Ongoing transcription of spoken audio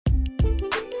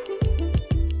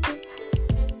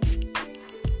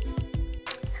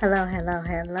Hello, hello,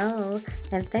 hello,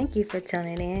 and thank you for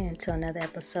tuning in to another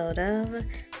episode of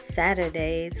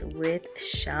Saturdays with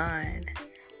Sean.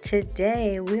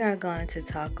 Today, we are going to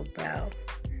talk about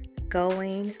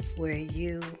going where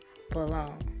you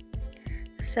belong.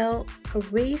 So,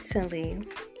 recently,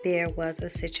 there was a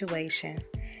situation,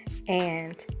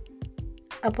 and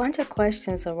a bunch of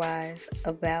questions arise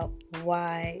about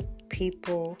why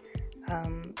people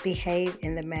behave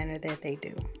in the manner that they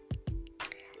do.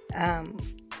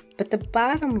 But the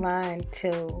bottom line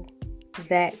to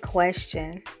that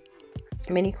question,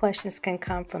 many questions can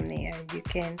come from there. You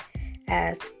can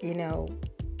ask,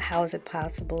 how is it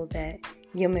possible that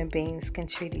human beings can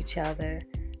treat each other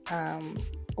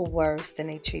worse than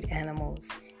they treat animals?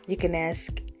 You can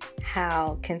ask,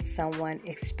 how can someone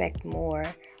expect more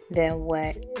than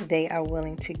what they are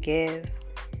willing to give?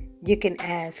 You can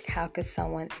ask, how could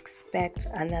someone expect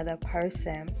another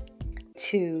person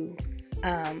to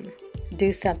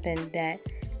do something that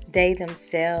they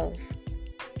themselves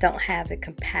don't have the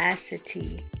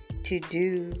capacity to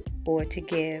do or to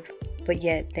give, but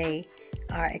yet they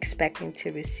are expecting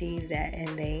to receive that,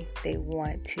 and they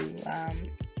want to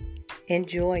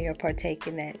enjoy or partake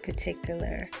in that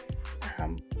particular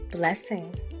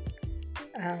blessing.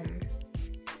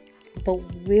 But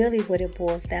really what it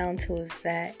boils down to is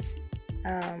that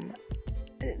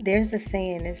there's a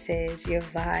saying that says your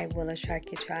vibe will attract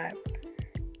your tribe.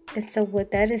 And so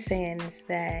what that is saying is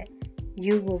that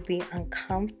you will be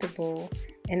uncomfortable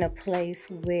in a place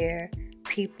where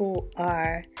people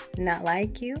are not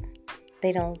like you,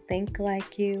 they don't think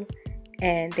like you,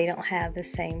 and they don't have the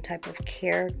same type of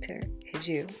character as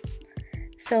you.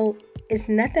 So it's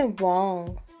nothing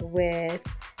wrong with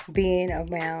being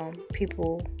around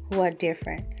people who are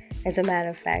different. As a matter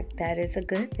of fact, that is a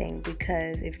good thing,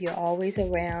 because if you're always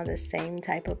around the same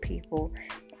type of people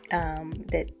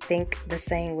that think the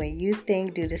same way you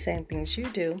think, do the same things you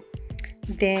do,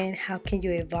 then how can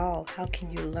you evolve? How can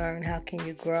you learn? How can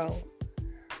you grow?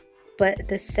 But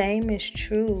the same is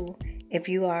true if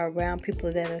you are around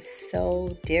people that are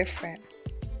so different,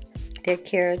 their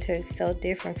character is so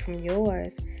different from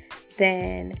yours,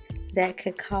 then that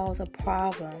could cause a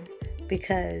problem,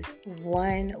 because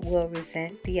one will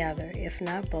resent the other, if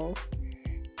not both.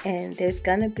 And there's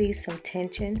going to be some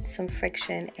tension, some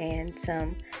friction, and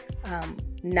some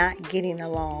not getting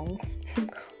along.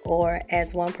 Or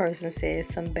as one person says,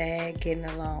 some bad getting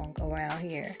along around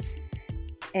here.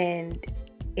 And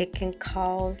it can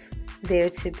cause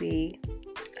there to be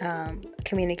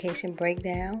communication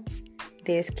breakdown.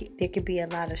 There could be a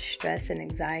lot of stress and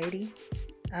anxiety,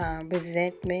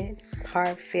 resentment,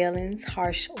 hard feelings,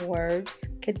 harsh words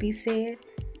could be said.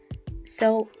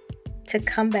 So to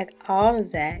combat all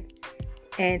of that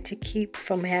and to keep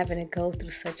from having to go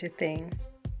through such a thing,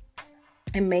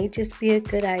 it may just be a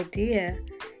good idea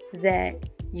that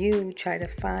you try to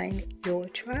find your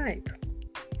tribe.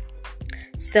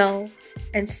 So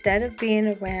instead of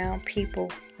being around people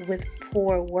with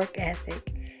poor work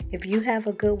ethic, if you have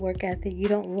a good work ethic, you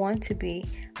don't want to be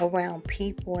around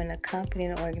people in a company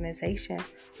and organization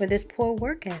where there's poor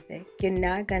work ethic. You're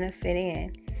not going to fit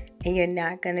in, and you're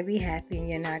not going to be happy, and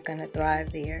you're not going to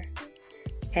thrive there.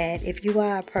 And if you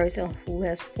are a person who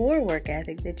has poor work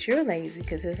ethic, that you're lazy,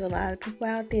 because there's a lot of people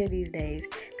out there these days.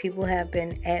 People have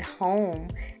been at home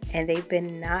and they've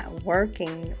been not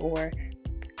working or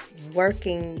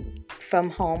working from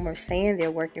home, or saying they're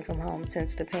working from home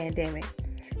since the pandemic.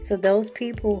 So those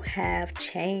people have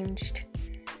changed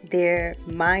their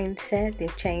mindset,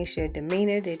 they've changed their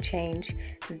demeanor, they've changed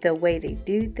the way they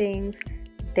do things.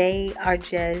 They're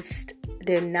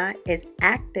not as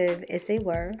active as they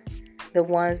were, the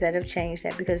ones that have changed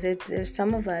that, because there's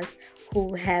some of us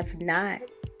who have not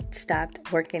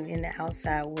stopped working in the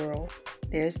outside world.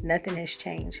 Nothing has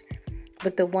changed.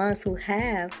 But the ones who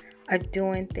have are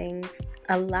doing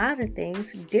a lot of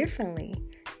things differently,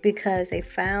 because they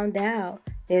found out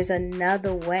there's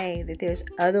another way, that there's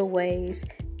other ways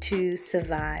to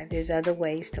survive. There's other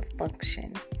ways to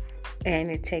function, and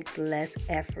it takes less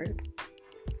effort.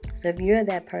 So if you're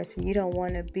that person, you don't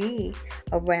want to be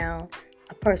around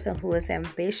a person who is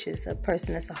ambitious, a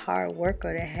person that's a hard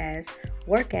worker, that has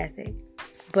work ethic.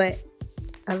 But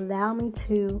allow me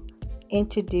to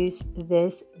introduce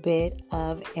this bit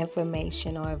of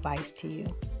information or advice to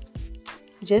you.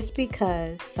 Just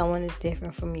because someone is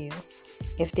different from you,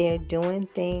 if they're doing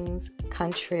things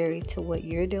contrary to what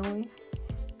you're doing,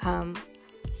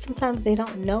 sometimes they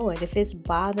don't know it. If it's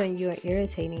bothering you or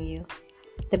irritating you,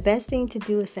 the best thing to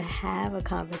do is to have a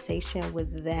conversation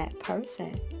with that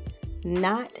person.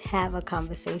 not have a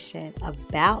conversation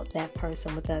about that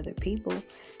person with other people,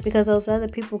 because those other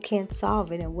people can't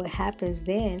solve it. And what happens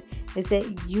then is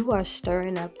that you are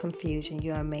stirring up confusion.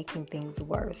 You are making things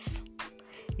worse.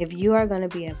 If you are going to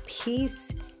be a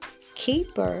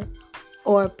peacekeeper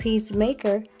or a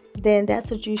peacemaker, then that's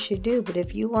what you should do. But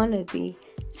if you want to be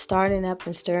starting up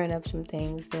and stirring up some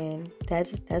things, then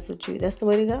that's the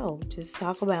way to go. Just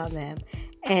talk about them.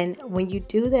 And when you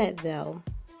do that, though,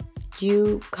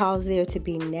 you cause there to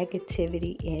be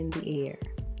negativity in the air.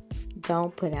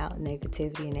 Don't put out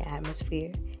negativity in the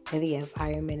atmosphere, in the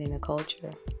environment, in the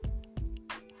culture.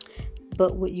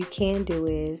 But what you can do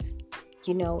is,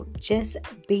 just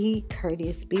be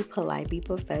courteous, be polite, be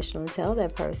professional, and tell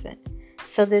that person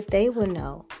so that they will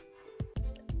know.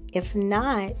 If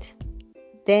not,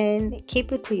 then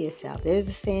keep it to yourself. There's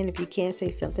a saying, if you can't say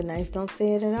something nice, don't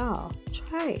say it at all.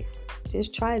 Try it.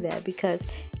 Just try that, because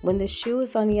when the shoe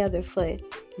is on the other foot,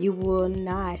 you will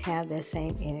not have that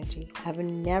same energy. I've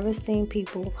never seen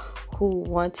people who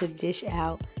want to dish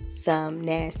out some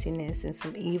nastiness and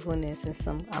some evilness and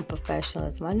some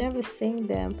unprofessionalism. I've never seen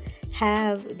them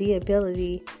have the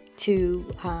ability to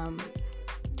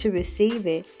receive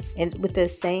it and with the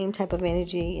same type of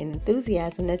energy and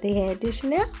enthusiasm that they had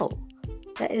dishing out.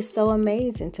 That is so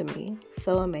amazing to me.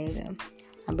 So amazing.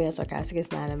 I'm being sarcastic.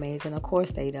 It's not amazing. Of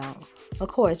course they don't. Of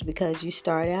course, because you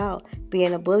start out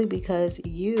being a bully because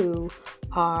you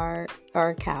are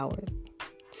a coward.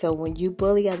 So when you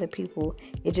bully other people,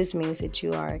 it just means that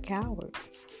you are a coward.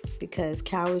 Because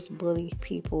cowards bully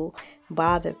people,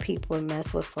 bother people, and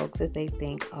mess with folks that they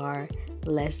think are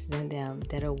less than them,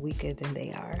 that are weaker than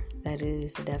they are. That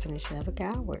is the definition of a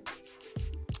coward.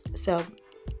 So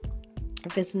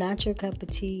if it's not your cup of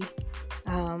tea,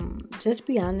 just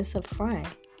be honest up front.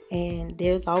 And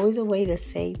there's always a way to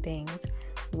say things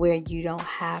where you don't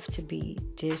have to be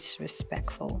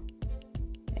disrespectful.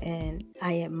 And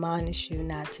I admonish you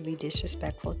not to be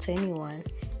disrespectful to anyone,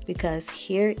 because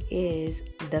here is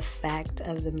the fact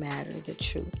of the matter, the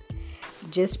truth.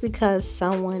 Just because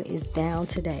someone is down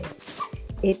today,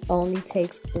 it only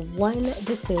takes one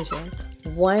decision,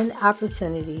 one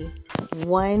opportunity,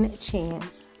 one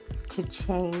chance to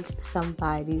change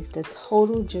the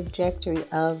total trajectory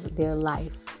of their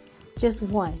life. Just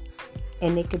one.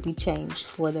 And it could be changed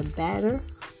for the better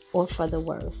or for the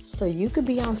worse. So you could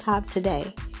be on top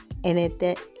today, and at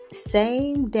that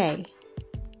same day,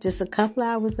 just a couple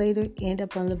hours later, end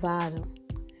up on the bottom.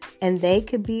 And they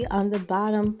could be on the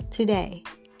bottom today.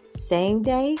 Same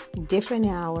day, different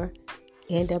hour,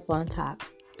 end up on top.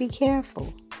 Be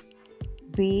careful.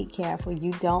 Be careful.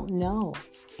 You don't know.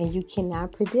 And you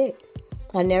cannot predict.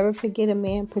 I'll never forget a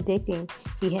man predicting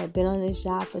he had been on his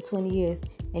job for 20 years.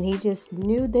 And he just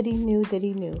knew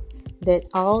that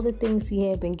all the things he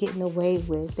had been getting away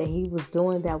with, that he was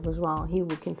doing that was wrong, he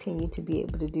would continue to be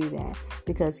able to do that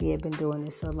because he had been doing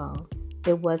it so long.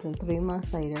 It wasn't 3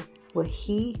 months later where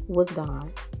he was gone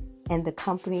and the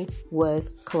company was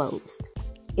closed.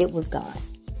 It was gone.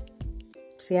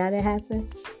 See how that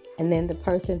happened? And then the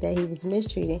person that he was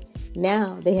mistreating,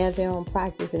 now they have their own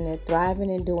practice and they're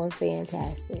thriving and doing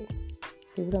fantastic.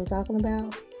 See what I'm talking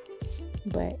about?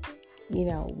 But,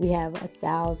 we have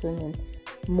 1,000 and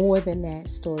more than that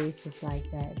stories just like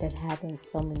that happen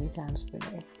so many times per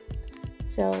day.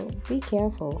 So be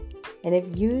careful. And if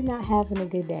you're not having a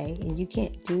good day and you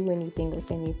can't do anything or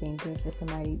say anything good for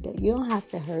somebody, you don't have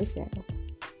to hurt them.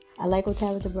 I like what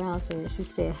Tabitha Brown said. She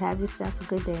said, have yourself a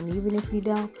good day. And even if you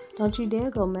don't you dare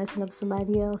go messing up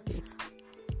somebody else's.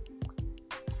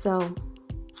 So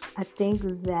I think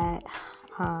that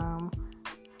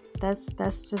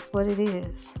that's just what it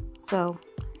is. So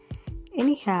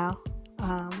anyhow,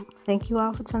 thank you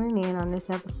all for tuning in on this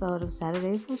episode of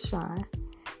Saturdays with Sean.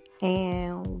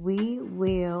 And we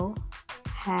will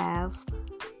have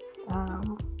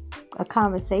a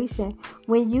conversation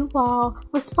when you all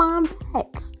respond back.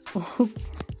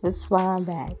 Respond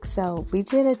back. So we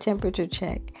did a temperature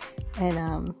check,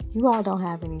 and you all don't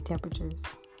have any temperatures.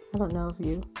 I don't know if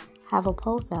you have a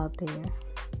pulse out there,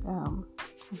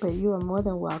 but you are more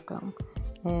than welcome.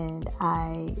 And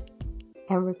I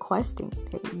am requesting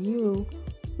that you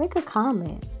make a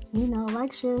comment,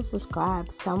 like, share,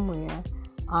 subscribe somewhere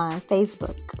on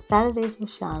Facebook, Saturdays with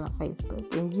Sean on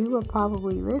Facebook. And you are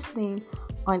probably listening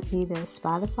on either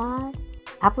Spotify,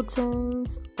 Apple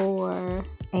Tunes, or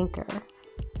Anchor.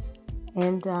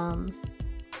 And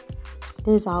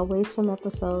there's always some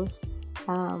episodes,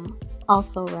 not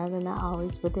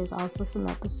always, but there's also some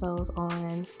episodes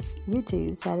on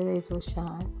YouTube, Saturdays with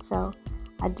Sean. So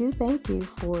I do thank you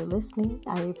for listening.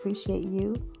 I appreciate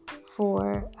you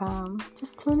for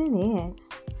just tuning in.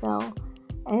 So,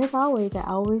 as always, I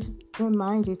always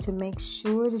remind you to make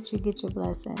sure that you get your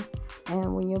blessing.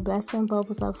 And when your blessing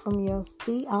bubbles up from your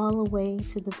feet all the way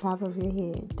to the top of your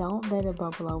head, don't let it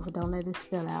bubble over. Don't let it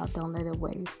spill out. Don't let it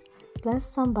waste. Bless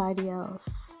somebody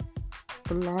else.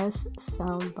 Bless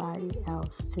somebody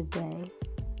else today.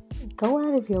 Go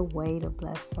out of your way to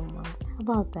bless someone. How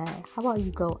about that? How about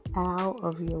you go out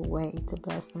of your way to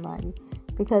bless somebody?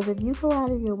 Because if you go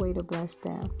out of your way to bless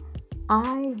them,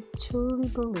 I truly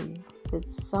believe that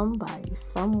somebody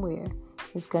somewhere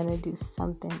is going to do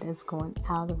something that's going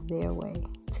out of their way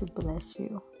to bless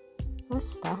you. Let's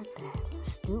start that.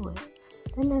 Let's do it.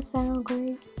 Doesn't that sound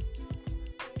great?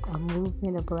 A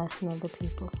movement of blessing other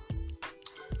people.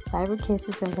 Cyber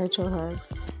kisses and virtual hugs.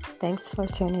 Thanks for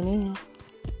tuning in.